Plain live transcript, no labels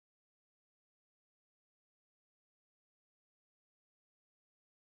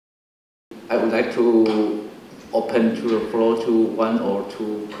I would like to open to the floor to one or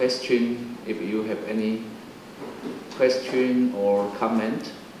two questions. If you have any question or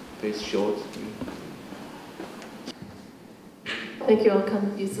comment, please show it. Thank you. I'll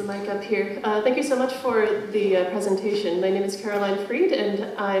come use the mic up here. Thank you so much for the presentation. My name is Caroline Fried,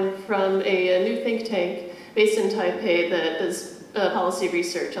 and I'm from a new think tank based in Taipei that does policy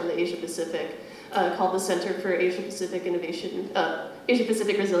research on the Asia-Pacific, called the Center for Asia-Pacific Innovation,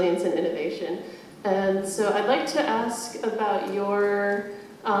 Asia-Pacific Resilience and Innovation. And so I'd like to ask about your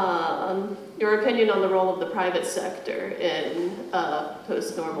opinion on the role of the private sector in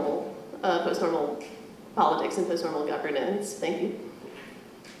post-normal politics and post-normal governance. Thank you.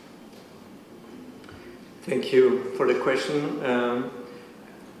 Thank you for the question.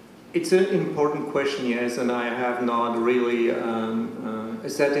 It's an important question, yes, and I have not really a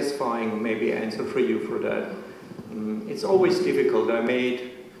satisfying maybe answer for you for that. It's always difficult. I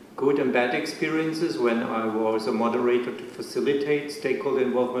made good and bad experiences when I was a moderator to facilitate stakeholder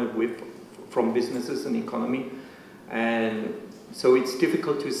involvement from businesses and economy, and so it's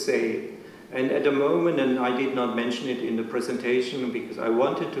difficult to say. And at the moment, and I did not mention it in the presentation because I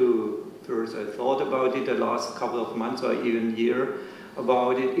wanted to, first I thought about it the last couple of months or even year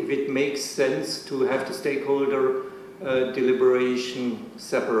about it, if it makes sense to have the stakeholder deliberation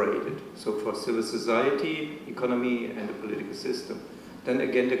separated. So for civil society, economy, and the political system. Then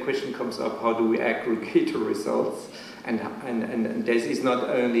again, the question comes up, how do we aggregate the results? And this is not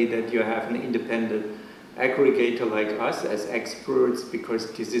only that you have an independent aggregator like us as experts,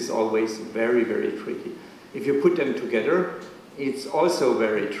 because this is always very, very tricky. If you put them together, it's also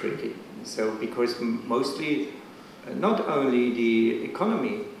very tricky. So because mostly, not only the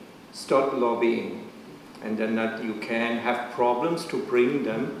economy start lobbying, and then that you can have problems to bring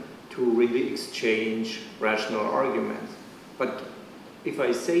them to really exchange rational arguments. But if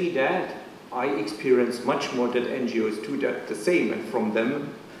I say that, I experience much more that NGOs do that the same, and from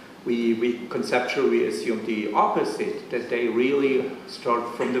them we conceptually assume the opposite, that they really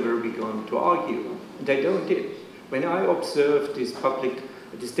start from the very beginning to argue. They don't do it. When I observed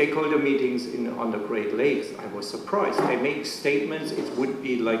the stakeholder meetings on the Great Lakes, I was surprised. They make statements, it would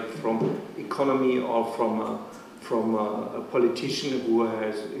be like from economy or from a politician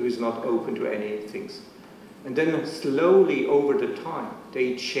who is not open to any things. And then slowly over the time,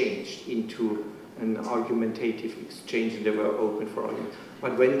 they changed into an argumentative exchange, and they were open for argument.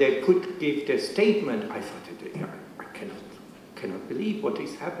 But when they give their statement, I thought, I cannot believe what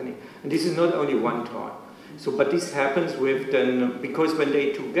is happening. And this is not only one time. So, but this happens with then, because when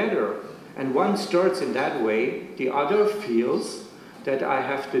they together, and one starts in that way, the other feels that I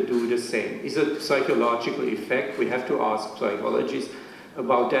have to do the same. It's a psychological effect. We have to ask psychologists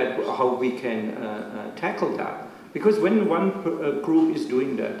about that, how we can tackle that. Because when one group is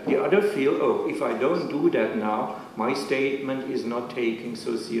doing that, the other feel, oh, if I don't do that now, my statement is not taken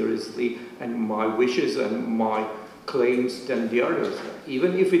so seriously, and my wishes and my claims than the others.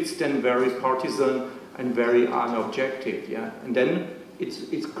 Even if it's then very partisan and very unobjective, yeah? And then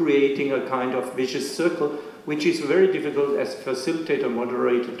it's creating a kind of vicious circle, which is very difficult as facilitator,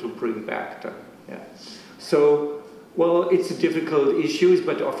 moderator to bring back then, yeah? So, well, it's difficult issues,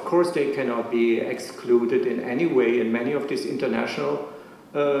 but of course they cannot be excluded in any way, and many of these international,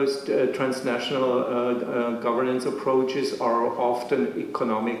 transnational governance approaches are often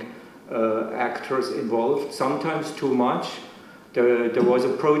economic actors involved, sometimes too much. There was a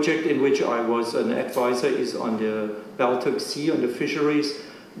project in which I was an advisor, is on the Baltic Sea, on the fisheries,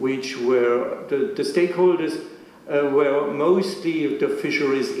 which were, the stakeholders were mostly the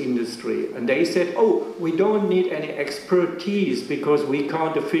fisheries industry. And they said, oh, we don't need any expertise because we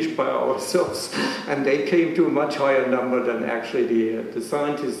count the fish by ourselves. And they came to a much higher number than actually the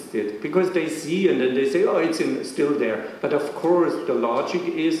scientists did. Because they see and then they say, oh, it's still there. But of course, the logic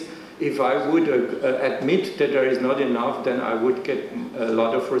is, if I would admit that there is not enough, then I would get a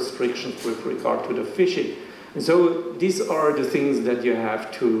lot of restrictions with regard to the fishing. And so these are the things that you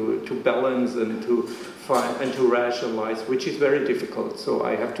have to balance and to find and to rationalize, which is very difficult. So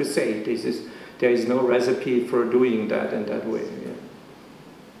I have to say, there is no recipe for doing that in that way.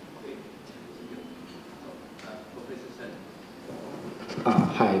 Yeah.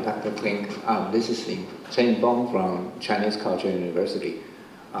 Hi, Dr. Klinke. This is Chen Bong from Chinese Cultural University.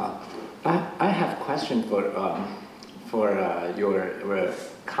 I have a question for your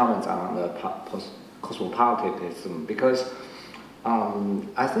comments on the cosmopolitanism, because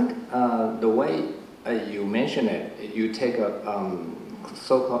I think the way you mention it, you take a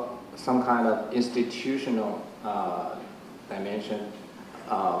some kind of institutional dimension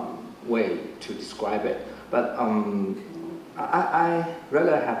way to describe it. But I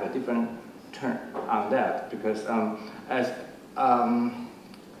rather have a different turn on that because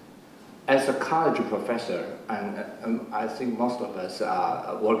as a college professor, and I think most of us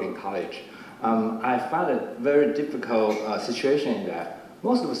work in college, I found it very difficult situation that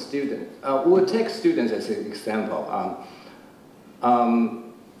most of the students, we'll take students as an example.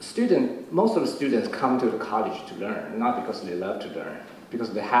 Most of the students come to the college to learn, not because they love to learn,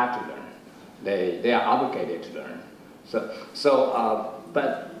 because they have to learn. They are obligated to learn.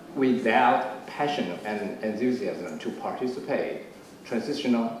 But without passion and enthusiasm to participate,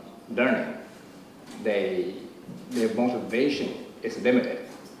 transitional learning, their motivation is limited.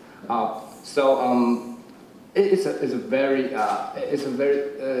 It's a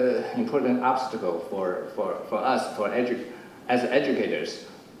very important obstacle for us as educators.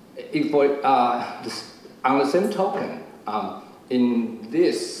 On the same token, in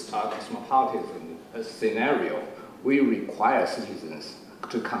this cosmopolitan scenario, we require citizens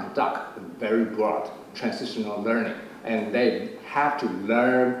to conduct very broad transitional learning, and they have to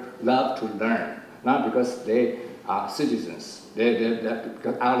love to learn, not because they are citizens,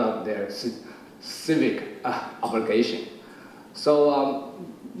 because out of their civic obligation. So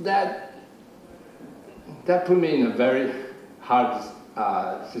that put me in a very hard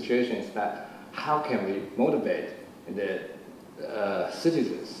situation. Is that how can we motivate the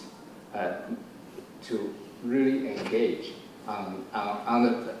citizens to really engage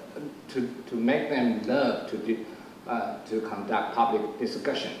to make them love to conduct public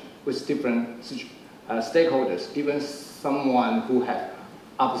discussion with different stakeholders, even someone who has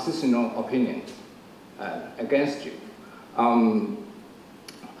oppositional opinions against you.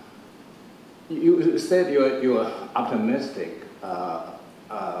 You said you are optimistic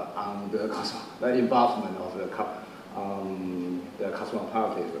on the involvement of the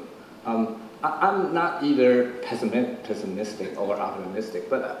cosmopolitanism. I'm not either pessimistic or optimistic,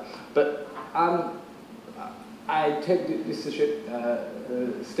 but I take this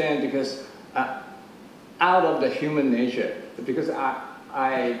stand because out of the human nature, because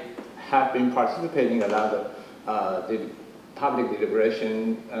I have been participating in a lot of the public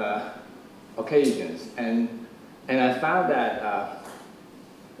deliberation occasions, and I found that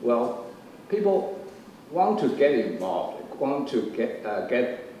well, people want to get involved, want to get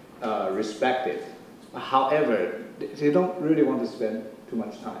respected. However, they don't really want to spend too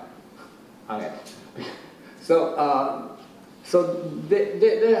much time on it. So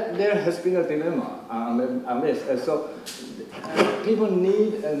there has been a dilemma on this. So people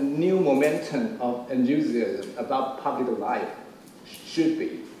need a new momentum of enthusiasm about public life, should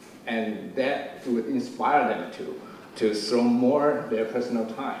be, and that would inspire them to throw more their personal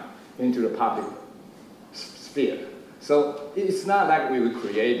time into the public sphere. So it's not like we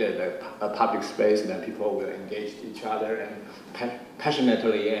created a public space that people will engage each other and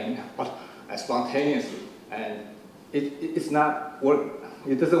passionately and spontaneously, and it's not work.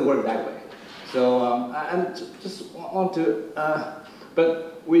 It doesn't work that way. So I just want to,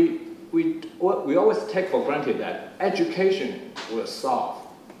 but we always take for granted that education will solve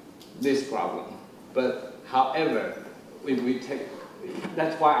this problem. But however, if we take,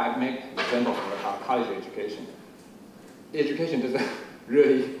 that's why I make example for our college education. Education doesn't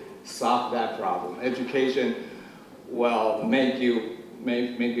really solve that problem. Education will make you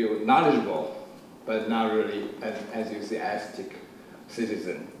knowledgeable, but not really an enthusiastic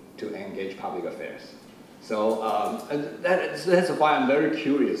citizen to engage public affairs. So that's why I'm very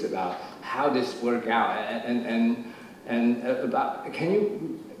curious about how this work out, and about can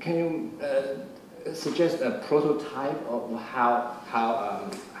you suggest a prototype of how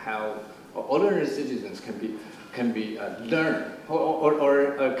ordinary citizens can be learned,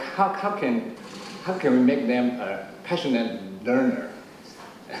 or how can we make them a passionate learner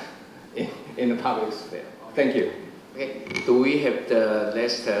in the public sphere? Thank you. Okay. Do we have the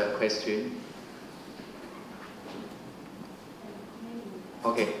last question?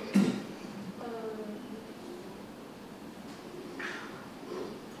 Okay.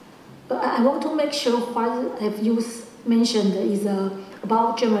 I want to make sure what have you mentioned is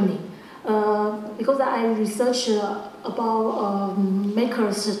about Germany. Because I researched about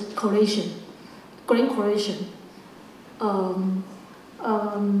makers coalition, green coalition.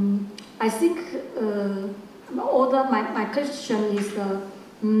 I think my question is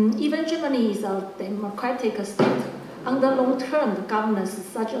even Germany is a democratic state. Under long-term governance,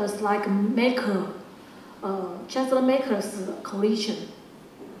 such as like Chancellor Merkel's coalition,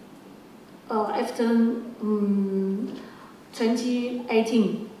 after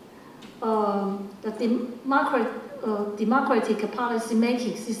 2018. The democratic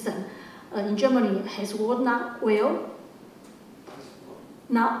policy-making system in Germany has worked not well.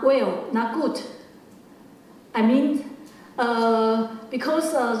 not well, not good. I mean,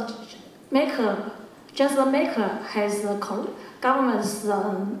 because Chancellor Merkel has government's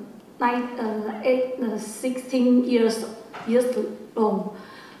 16 years long.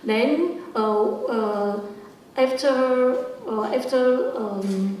 Then after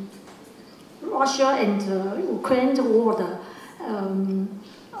Russia and Ukraine war,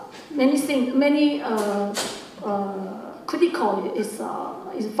 many critical is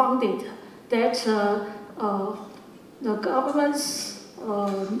founded that the government's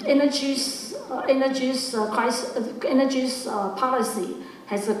energy policy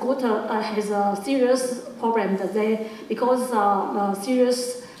has a serious problem today because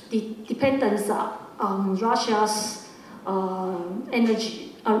serious dependence on Russia's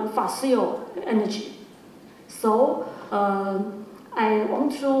energy, fossil energy. So I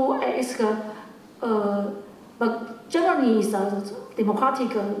want to ask, but Germany is a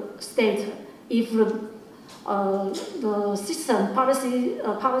democratic state. If the system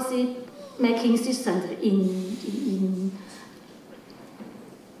policy making system in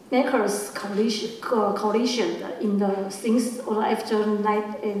Merkel's coalition in the since or after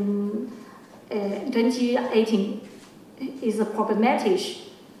 2018 is problematic.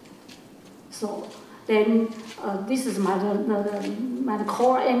 So then this is my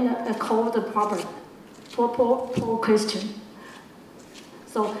core and core the problem, poor question.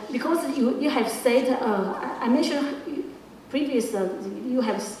 So because you have said, I mentioned previously, you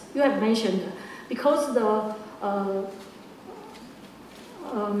have mentioned because the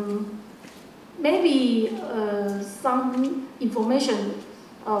maybe some information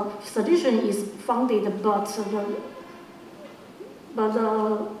solution is founded, but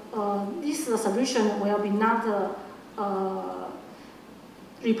this solution will be not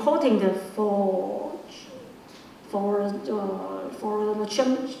reporting for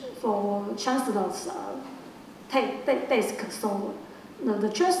chancellor's desk. So the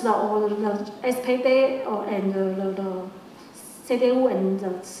chancellor or the SPD and the CDU and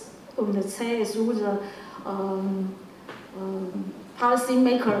the CSU, the policy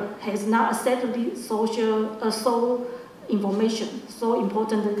maker has not accepted so information, so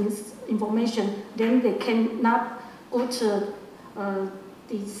important information. Then they cannot go to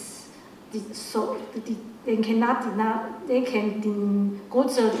they can go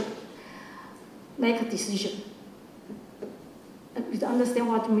to make a decision. You understand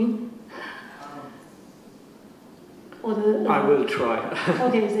what I mean? I will try.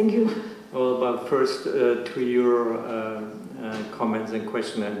 Okay, thank you. Well, but first to your comments and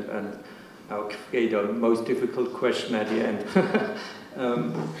question, and okay, the most difficult question at the end.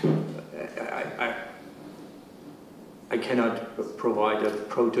 I cannot provide a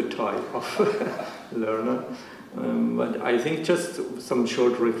prototype of learner, but I think just some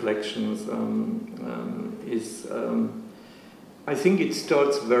short reflections I think it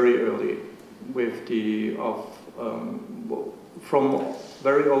starts very early with from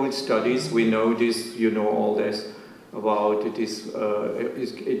very old studies. We know this, you know all this about it.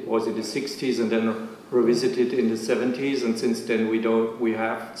 It was in the 60s and then revisited in the 70s, and since then we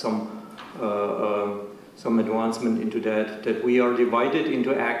have some advancement into that we are divided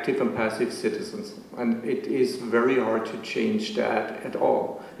into active and passive citizens, and it is very hard to change that at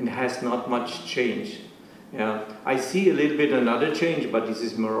all, and has not much change. Yeah, I see a little bit another change, but this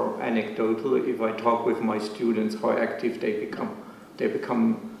is more anecdotal. If I talk with my students, how active they become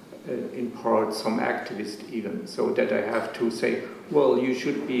in part some activists even, so that I have to say, well, you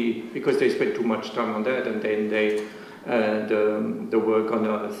should be, because they spend too much time on that, and then the work on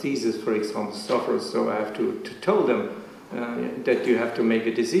a thesis, for example, suffers. So I have to tell them that you have to make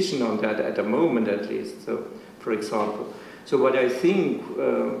a decision on that at the moment at least. So, for example. So what I think,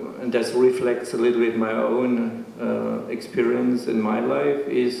 and that reflects a little bit my own experience in my life,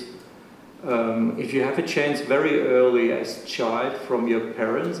 is if you have a chance very early as a child from your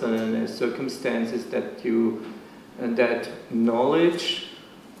parents and circumstances that that knowledge,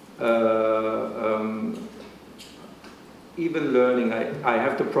 even learning, I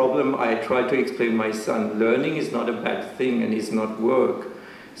have the problem, I try to explain my son, learning is not a bad thing and is not work.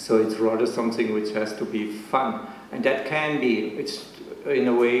 So it's rather something which has to be fun. And that can be, it's in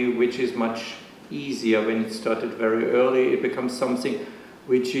a way which is much easier when it started very early. It becomes something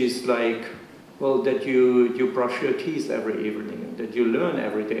which is like, well, that you brush your teeth every evening, that you learn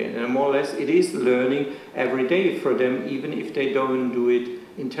every day. And more or less it is learning every day for them, even if they don't do it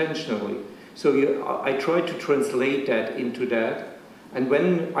intentionally. So I try to translate that into that. And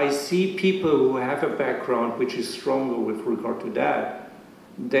when I see people who have a background which is stronger with regard to that,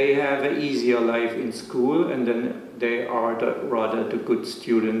 they have an easier life in school, and then they are rather the good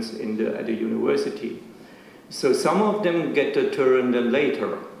students at the university. So some of them get the turn then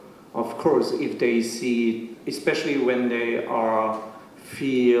later. Of course, if they see, especially when they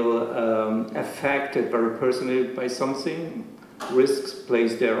feel affected very personally by something, risks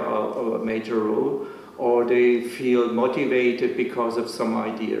plays there a major role, or they feel motivated because of some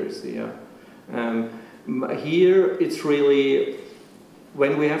ideas. Yeah. Here, it's really,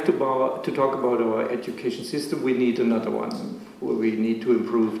 when we have to talk about our education system, we need another one. We need to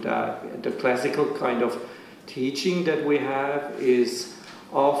improve that. The classical kind of teaching that we have is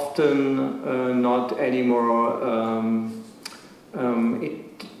often not anymore,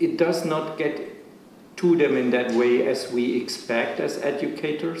 it does not get to them in that way as we expect as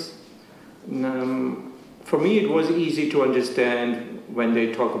educators. For me, it was easy to understand when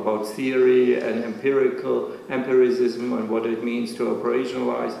they talk about theory and empiricism and what it means to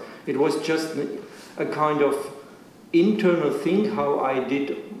operationalize. It was just a kind of internal thing how I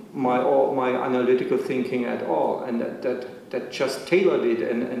did my analytical thinking at all, and that just tailored it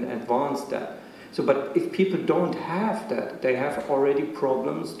and advanced that. So, but if people don't have that, they have already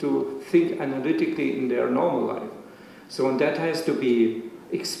problems to think analytically in their normal life. So, and that has to be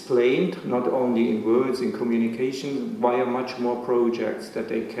explained, not only in words, in communication, via much more projects that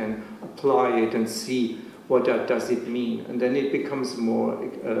they can apply it and see what does it mean. And then it becomes more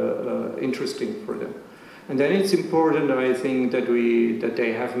interesting for them. And then it's important, I think, that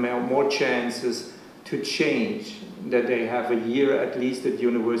they have more chances to change, that they have a year at least at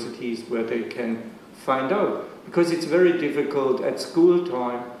universities where they can find out. Because it's very difficult at school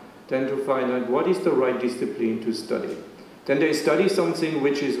time then to find out what is the right discipline to study. Then they study something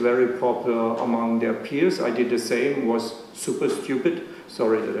which is very popular among their peers. I did the same, was super stupid.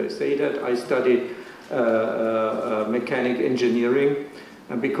 Sorry that I say that. I studied mechanic engineering,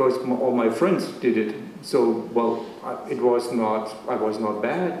 and because all my friends did it. So, well, I was not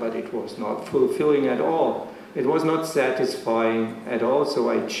bad, but it was not fulfilling at all. It was not satisfying at all, so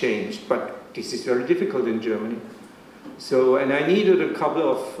I changed. But this is very difficult in Germany. So, and I needed a couple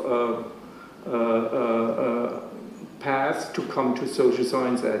of paths to come to social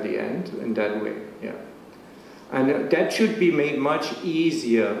science at the end, in that way, yeah. And that should be made much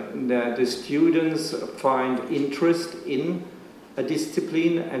easier, that the students find interest in a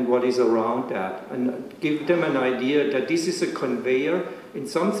discipline and what is around that, and give them an idea that this is a conveyor in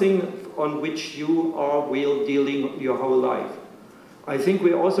something on which you are dealing your whole life. I think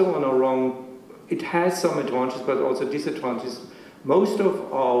we're also on a wrong, it has some advantages but also disadvantages. Most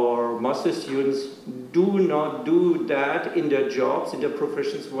of our master students do not do that in their jobs, in their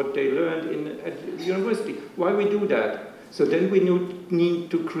professions, what they learned at university. Why we do that? So then we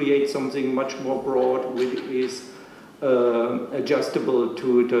need to create something much more broad, which is adjustable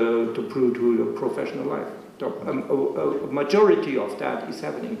to the professional life. A majority of that is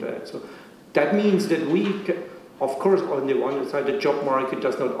happening there. So that means that of course, on the one side, the job market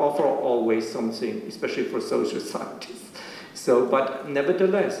does not offer always something, especially for social scientists. So, but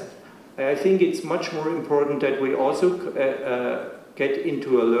nevertheless, I think it's much more important that we also get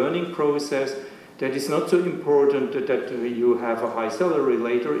into a learning process that is not so important that you have a high salary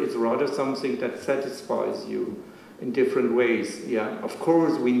later. It's rather something that satisfies you in different ways. Yeah, of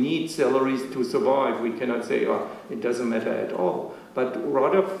course, we need salaries to survive. We cannot say, oh, it doesn't matter at all. But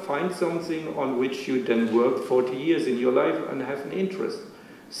rather find something on which you then work 40 years in your life and have an interest.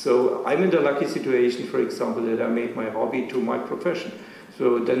 So I'm in the lucky situation, for example, that I made my hobby to my profession.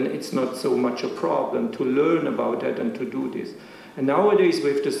 So then it's not so much a problem to learn about that and to do this. And nowadays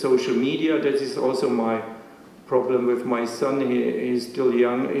with the social media, that is also my problem with my son. He is still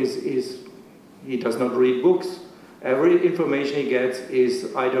young, he does not read books. Every information he gets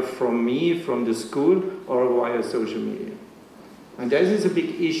is either from me, from the school, or via social media. And that is a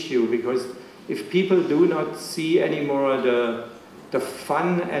big issue, because if people do not see anymore the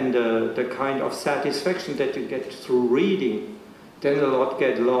fun and the kind of satisfaction that you get through reading, then a lot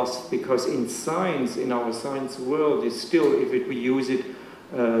get lost, because in science, in our science world, is still, if we use it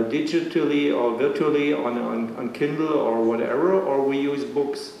digitally or virtually on Kindle or whatever, or we use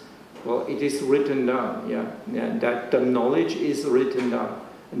books, well, it is written down, yeah, that the knowledge is written down.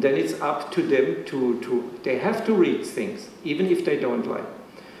 And then it's up to them they have to read things, even if they don't like.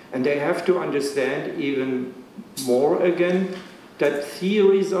 And they have to understand even more again that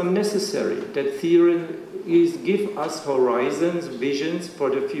theories are necessary, that theories give us horizons, visions for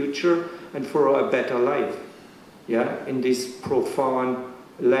the future and for a better life, yeah, in this profound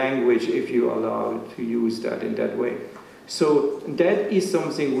language, if you allow to use that in that way. So that is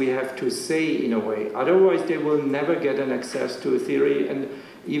something we have to say in a way. Otherwise, they will never get an access to a theory, and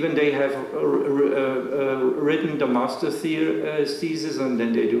even they have written the master's thesis, and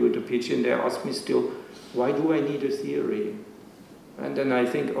then they do the PhD, and they ask me still, why do I need a theory? And then I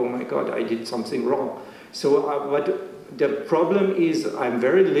think, oh my God, I did something wrong. So what the problem is, I'm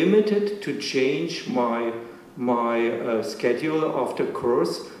very limited to change my schedule of the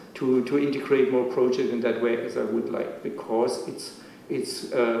course to integrate more projects in that way as I would like, because it's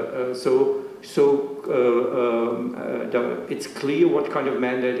clear what kind of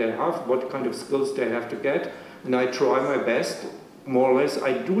mandate they have, what kind of skills they have to get, and I try my best, more or less.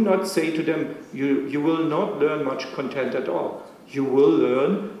 I do not say to them, you will not learn much content at all. You will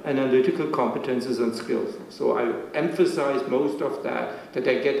learn analytical competences and skills. So I emphasize most of that I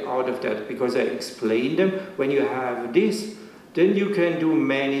get out of that, because I explain them, when you have this, then you can do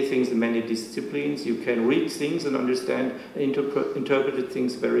many things in many disciplines. You can read things and understand and interpret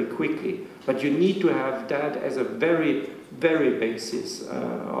things very quickly. But you need to have that as a very, very basis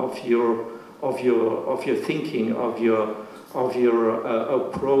of your thinking, of your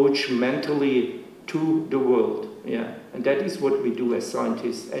approach mentally to the world. Yeah, and that is what we do as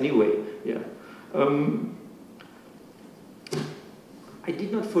scientists anyway. Yeah. I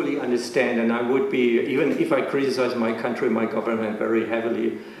did not fully understand, and I would be, even if I criticize my country, my government very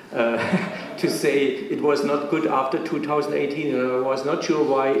heavily, to say it was not good after 2018, and I was not sure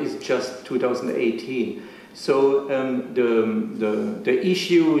why it's just 2018. So the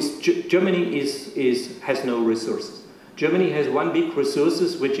issue is Germany has no resources. Germany has one big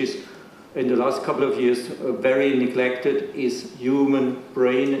resources, which is in the last couple of years very neglected, is human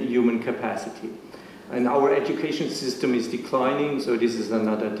brain and human capacity. And our education system is declining, so this is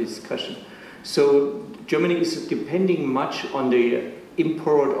another discussion. So Germany is depending much on the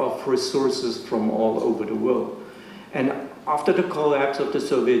import of resources from all over the world. And after the collapse of the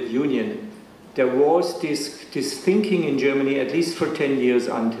Soviet Union, there was this thinking in Germany, at least for 10 years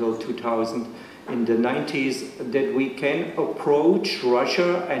until 2000, in the 90s, that we can approach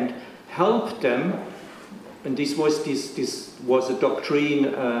Russia and help them. And this was a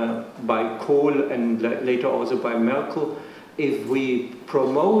doctrine by Kohl and later also by Merkel. If we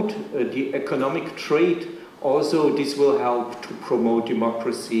promote the economic trade, also this will help to promote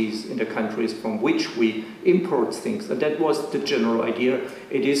democracies in the countries from which we import things. And that was the general idea.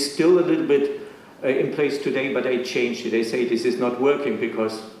 It is still a little bit in place today, but they changed it. They say this is not working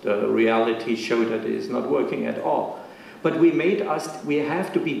because the reality showed that it is not working at all. But we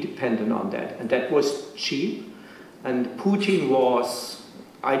have to be dependent on that, and that was cheap. And Putin was,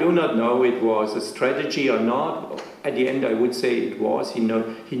 I do not know it was a strategy or not. At the end, I would say it was. He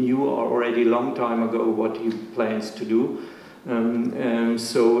knew already a long time ago what he plans to do.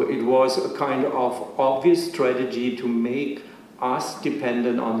 So it was a kind of obvious strategy to make us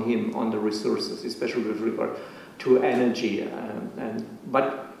dependent on him, on the resources, especially with regard to energy.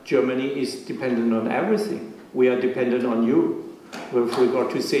 But Germany is dependent on everything. We are dependent on you with regard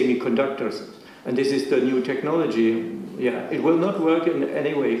to semiconductors. And this is the new technology. Yeah, it will not work in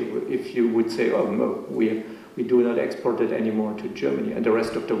any way if you would say, oh no, we do not export it anymore to Germany and the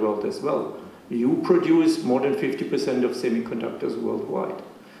rest of the world as well. You produce more than 50% of semiconductors worldwide.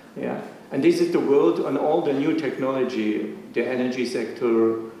 Yeah, and this is the world on all the new technology, the energy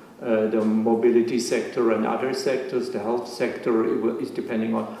sector, the mobility sector and other sectors, the health sector is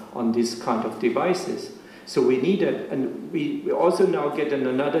depending on this kind of devices. So we need it, and we also now get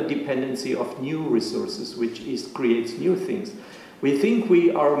another dependency of new resources, which creates new things. We think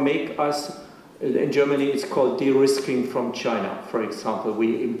in Germany it's called de-risking from China. For example,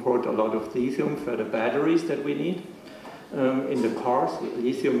 we import a lot of lithium for the batteries that we need in the cars.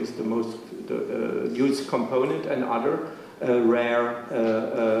 Lithium is the most used component, and other rare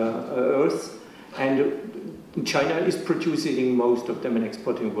earths. And China is producing most of them and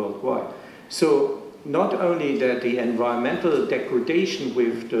exporting worldwide. So not only that the environmental degradation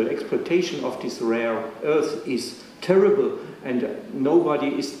with the exploitation of this rare earth is terrible, and nobody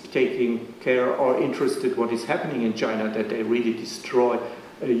is taking care or interested what is happening in China, that they really destroy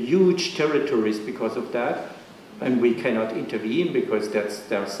huge territories because of that, and we cannot intervene because that's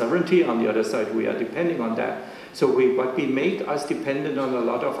their sovereignty. On the other side, we are depending on that. So but we make us dependent on a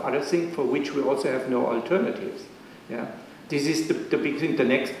lot of other things for which we also have no alternatives. Yeah. This is the big thing. The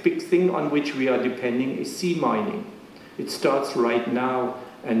next big thing on which we are depending is sea mining. It starts right now,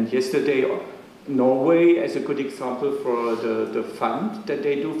 and yesterday Norway, as a good example for the fund that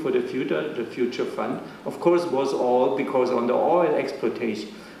they do for the future fund, of course was all because on the oil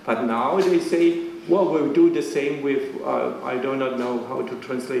exploitation. But now they say, well, we'll do the same with, I do not know how to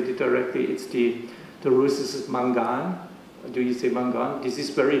translate it directly, it's the Russian mangan, Do you say mangan? This is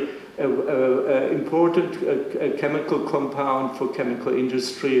very important chemical compound for chemical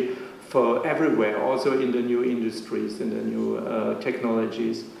industry, for everywhere, also in the new industries, in the new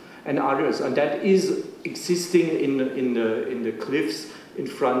technologies and others. And that is existing in the cliffs in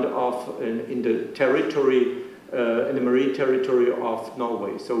front of, in the territory, in the marine territory of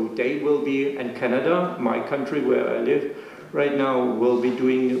Norway. So they will be, and Canada, my country where I live right now, will be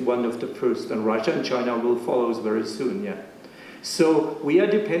doing one of the first, and Russia and China will follow very soon, yeah. So we are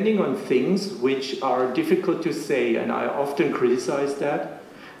depending on things which are difficult to say, and I often criticize that.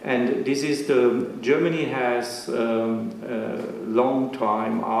 And this is Germany has long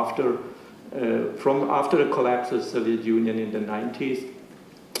time after, after the collapse of the Soviet Union in the 90s,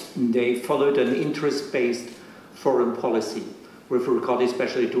 they followed an interest-based foreign policy with regard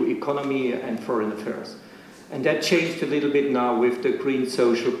especially to economy and foreign affairs. And that changed a little bit now with the Green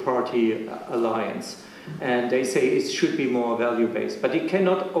Social Party alliance. And they say it should be more value-based. But it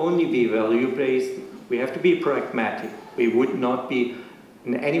cannot only be value-based, we have to be pragmatic. We would not be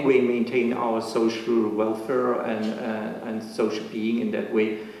in any way maintain our social welfare and social being in that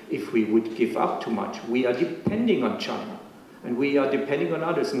way if we would give up too much. We are depending on China, and we are depending on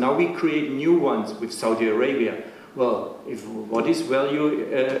others. Now we create new ones with Saudi Arabia. Well, what is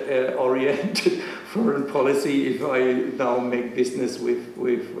value-oriented foreign policy if I now make business with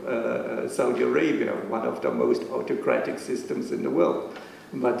Saudi Arabia, one of the most autocratic systems in the world?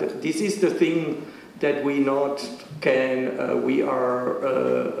 But this is the thing that we not can, we are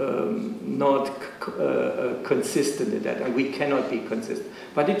not consistent in that, and we cannot be consistent.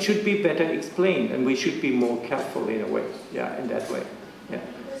 But it should be better explained, and we should be more careful in a way, yeah, in that way, yeah.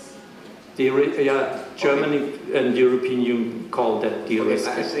 Germany and European Union call that the risk.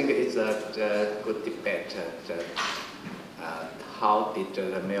 I think it's a good debate. How did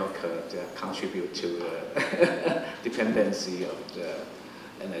America contribute to the dependency of the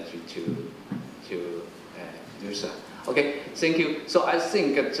energy to Russia? Okay, thank you. So I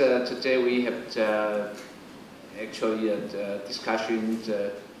think that today we have actually discussions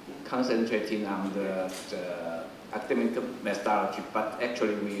concentrating on the academic methodology, but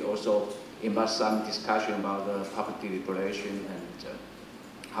actually we also invite some discussion about the public deliberation and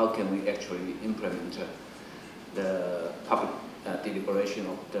how can we actually implement the public deliberation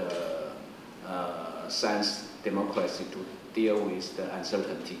of the science democracy to deal with the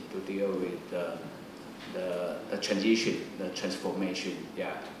uncertainty, to deal with the transition, the transformation.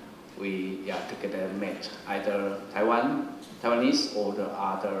 Yeah, we together met either Taiwanese or the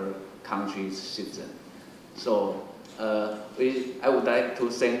other countries' citizens. So I would like to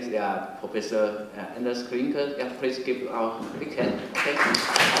thank Professor Andreas Klinke. Yeah, please give our big hand. Okay.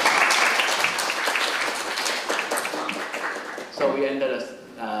 So we ended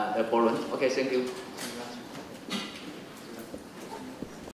the forum. Okay, thank you.